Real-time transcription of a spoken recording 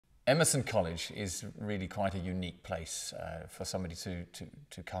Emerson College is really quite a unique place for somebody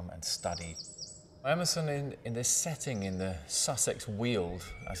to come and study. Emerson in this setting, in the Sussex Weald,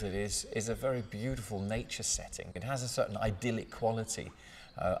 as it is a very beautiful nature setting. It has a certain idyllic quality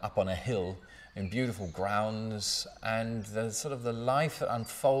up on a hill in beautiful grounds, and the sort of the life that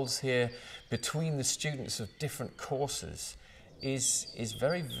unfolds here between the students of different courses is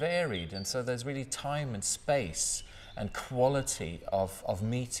very varied, and so there's really time and space and quality of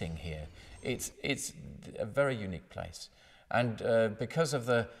meeting here. It's a very unique place, and because of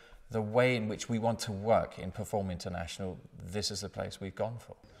the way in which we want to work in Perform International, this is the place we've gone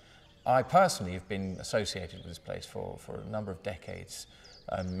for. I personally have been associated with this place for a number of decades.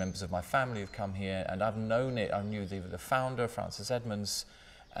 Members of my family have come here, and I've known it. I knew the founder, Francis Edmonds,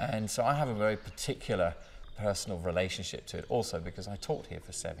 and so I have a very particular personal relationship to it also because I taught here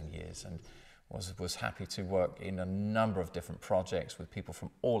for 7 years and was happy to work in a number of different projects with people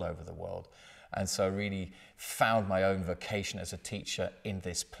from all over the world, and so really found my own vocation as a teacher in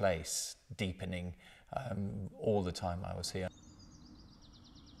this place, deepening all the time I was here.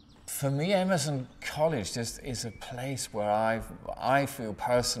 For me, Emerson College just is a place where I feel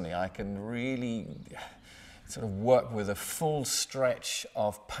personally I can really sort of work with a full stretch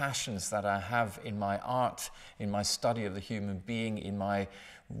of passions that I have in my art, in my study of the human being, in my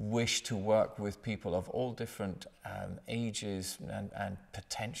wish to work with people of all different ages and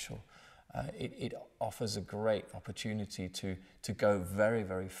potential. It offers a great opportunity to go very,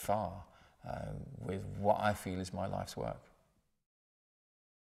 very far with what I feel is my life's work.